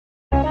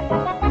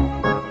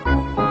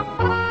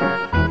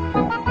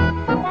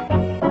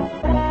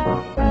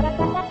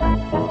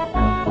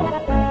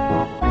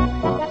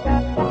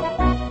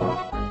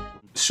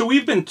So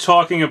we've been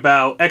talking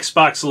about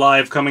Xbox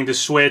Live coming to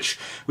Switch.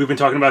 We've been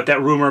talking about that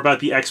rumor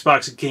about the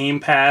Xbox Game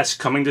Pass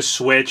coming to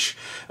Switch.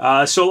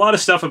 So a lot of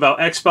stuff about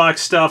Xbox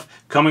stuff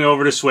coming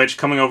over to Switch,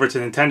 coming over to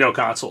Nintendo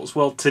consoles.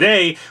 Well,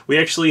 today we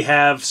actually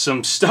have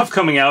some stuff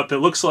coming out that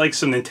looks like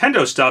some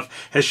Nintendo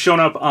stuff has shown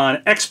up on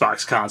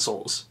Xbox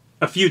consoles.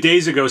 A few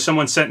days ago,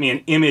 someone sent me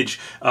an image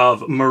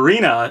of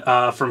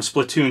Marina from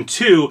Splatoon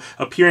 2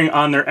 appearing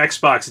on their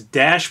Xbox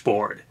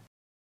dashboard.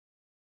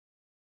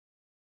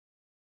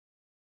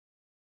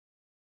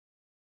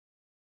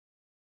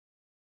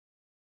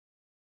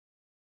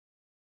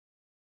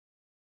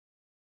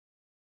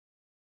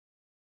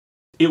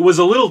 It was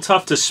a little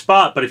tough to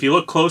spot, but if you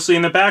look closely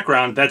in the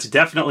background, that's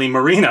definitely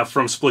Marina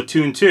from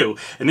Splatoon 2.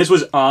 And this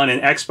was on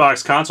an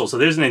Xbox console, so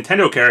there's a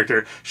Nintendo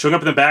character showing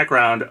up in the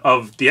background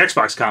of the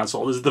Xbox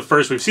console. This is the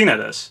first we've seen of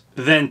this.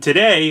 Then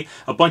today,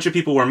 a bunch of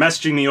people were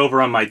messaging me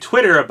over on my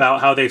Twitter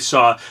about how they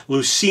saw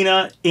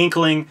Lucina,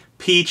 Inkling,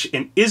 Peach,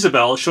 and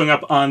Isabelle showing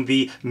up on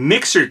the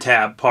Mixer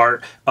tab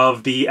part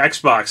of the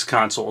Xbox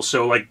console.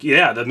 So, like,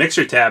 yeah, the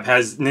Mixer tab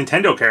has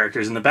Nintendo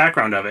characters in the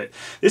background of it.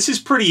 This is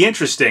pretty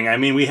interesting. I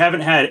mean, we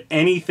haven't had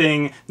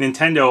anything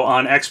Nintendo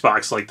on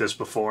Xbox like this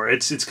before.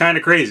 It's kind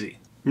of crazy.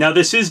 Now,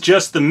 this is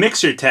just the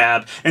Mixer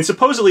tab, and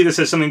supposedly this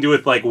has something to do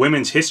with, like,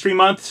 Women's History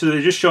Month, so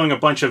they're just showing a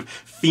bunch of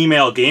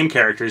female game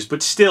characters,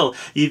 but still,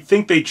 you'd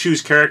think they'd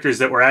choose characters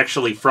that were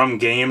actually from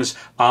games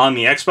on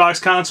the Xbox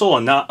console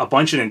and not a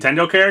bunch of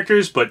Nintendo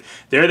characters, but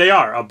there they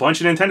are, a bunch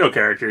of Nintendo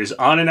characters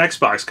on an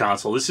Xbox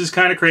console. This is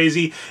kind of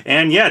crazy,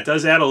 and yeah, it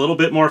does add a little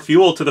bit more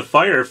fuel to the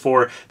fire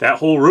for that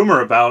whole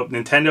rumor about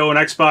Nintendo and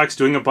Xbox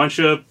doing a bunch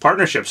of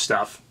partnership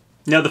stuff.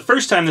 Now, the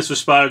first time this was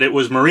spotted, it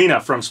was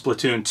Marina from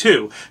Splatoon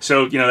 2.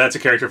 So, you know, that's a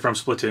character from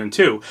Splatoon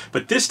 2.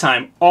 But this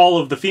time, all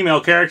of the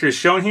female characters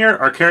shown here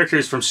are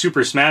characters from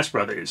Super Smash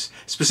Bros.,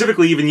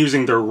 specifically even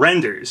using their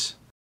renders.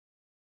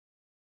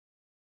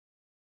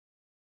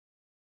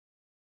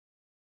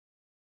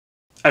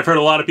 I've heard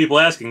a lot of people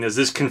asking, does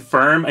this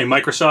confirm a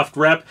Microsoft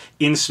rep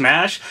in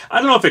Smash? I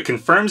don't know if it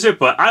confirms it,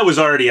 but I was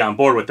already on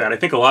board with that. I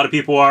think a lot of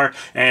people are,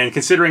 and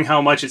considering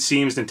how much it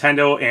seems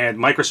Nintendo and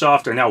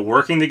Microsoft are now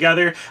working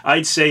together,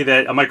 I'd say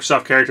that a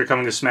Microsoft character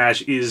coming to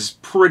Smash is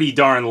pretty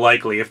darn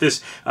likely. If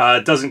this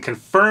doesn't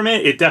confirm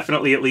it, it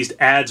definitely at least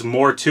adds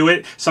more to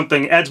it.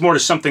 Adds more to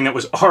something that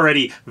was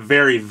already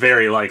very,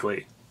 very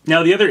likely.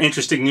 Now, the other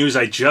interesting news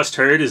I just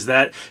heard is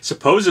that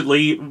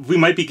supposedly we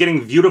might be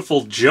getting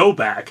Viewtiful Joe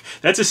back.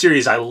 That's a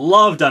series I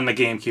loved on the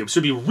GameCube, so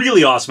it'd be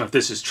really awesome if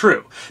this is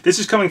true. This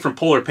is coming from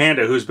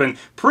polarpanda, who's been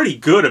pretty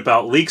good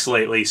about leaks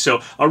lately,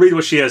 so I'll read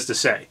what she has to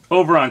say.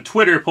 Over on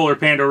Twitter,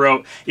 polarpanda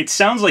wrote, "It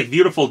sounds like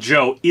Viewtiful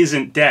Joe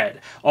isn't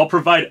dead. I'll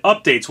provide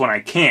updates when I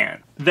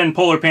can." Then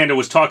polarpanda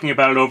was talking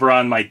about it over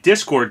on my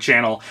Discord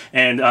channel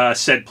and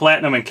said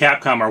Platinum and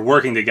Capcom are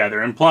working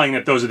together, implying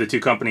that those are the two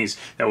companies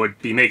that would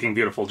be making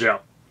Viewtiful Joe.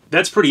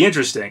 That's pretty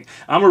interesting.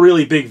 I'm a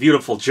really big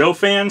Viewtiful Joe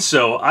fan,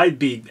 so I'd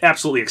be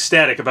absolutely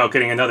ecstatic about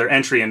getting another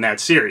entry in that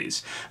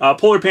series.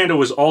 polarpanda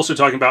was also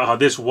talking about how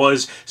this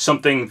was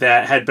something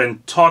that had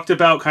been talked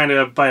about kind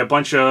of by a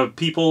bunch of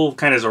people,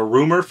 kind of as a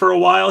rumor for a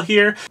while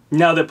here.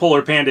 Now that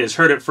polarpanda has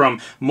heard it from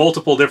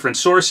multiple different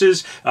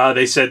sources,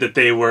 they said that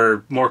they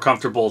were more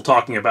comfortable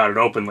talking about it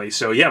openly.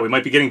 So yeah, we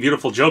might be getting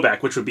Viewtiful Joe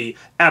back, which would be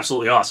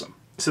absolutely awesome.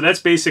 So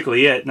that's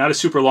basically it. Not a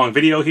super long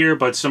video here,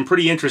 but some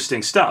pretty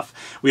interesting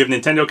stuff. We have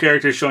Nintendo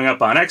characters showing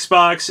up on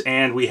Xbox,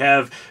 and we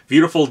have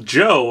Viewtiful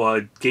Joe,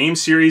 a game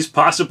series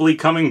possibly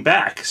coming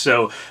back.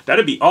 So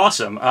that'd be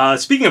awesome.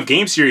 Speaking of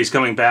game series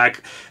coming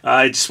back,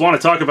 I just want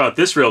to talk about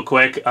this real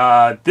quick.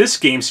 This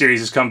game series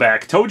has come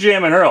back.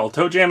 ToeJam and Earl.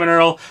 ToeJam and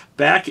Earl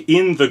back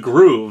in the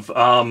groove.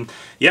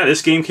 Yeah,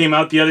 this game came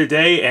out the other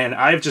day, and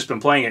I've just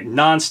been playing it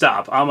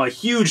non-stop. I'm a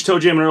huge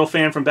ToeJam and Earl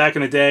fan from back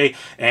in the day,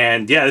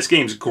 and yeah, this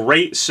game's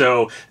great.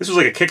 So this was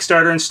like a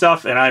Kickstarter and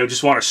stuff, and I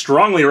just want to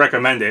strongly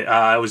recommend it.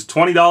 It was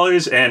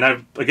 $20, and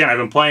I've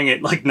been playing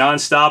it like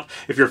non-stop.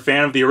 If you're a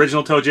fan of the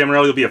original ToeJam and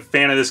Earl, you'll be a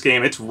fan of this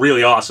game. It's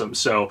really awesome.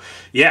 So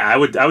yeah, I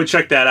would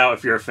check that out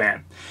if you're a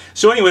fan.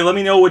 So anyway, let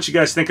me know what you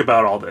guys think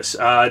about all this.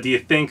 Do you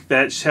think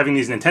that having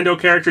these Nintendo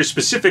characters,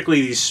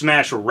 specifically these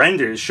Smash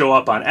renders, show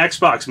up on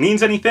Xbox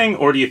means anything?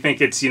 Or do you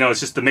think it's, you know,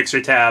 it's just the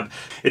Mixer tab?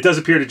 It does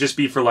appear to just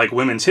be for like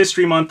Women's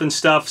History Month and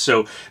stuff,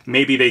 so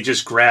maybe they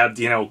just grabbed,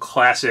 you know,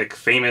 classic,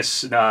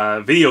 famous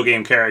video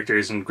game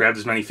characters and grabbed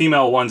as many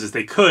female ones as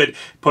they could,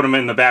 put them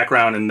in the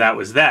background, and that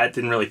was that.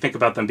 Didn't really think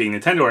about them being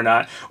Nintendo or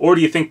not. Or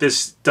do you think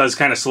this does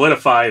kind of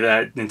solidify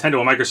that Nintendo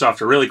and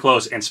Microsoft are really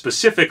close, and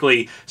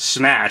specifically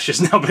Smash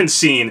has now been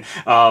seen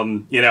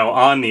you know,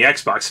 on the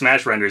Xbox.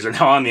 Smash renders are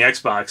now on the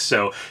Xbox,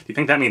 so do you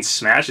think that means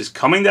Smash is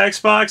coming to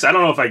Xbox? I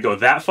don't know if I'd go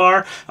that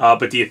far,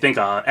 but do you think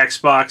a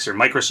Xbox or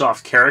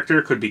Microsoft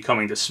character could be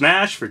coming to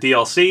Smash for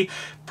DLC?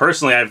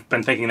 Personally, I've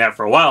been thinking that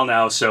for a while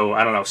now, so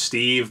I don't know,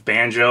 Steve,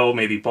 Banjo,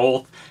 maybe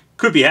both.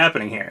 Could be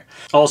happening here.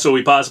 Also,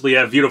 we possibly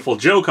have Viewtiful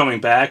Joe coming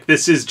back.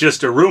 This is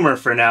just a rumor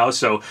for now,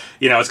 so,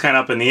 you know, it's kind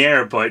of up in the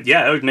air, but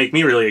yeah, it would make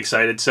me really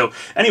excited. So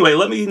anyway,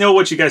 let me know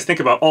what you guys think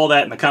about all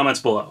that in the comments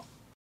below.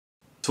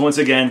 So once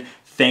again,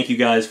 thank you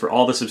guys for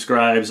all the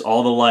subscribes,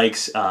 all the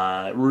likes.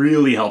 It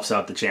really helps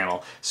out the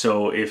channel.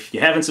 So if you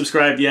haven't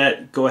subscribed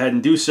yet, go ahead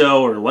and do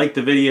so, or like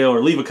the video,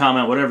 or leave a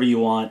comment, whatever you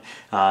want.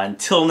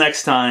 Until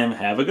next time,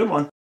 have a good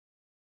one.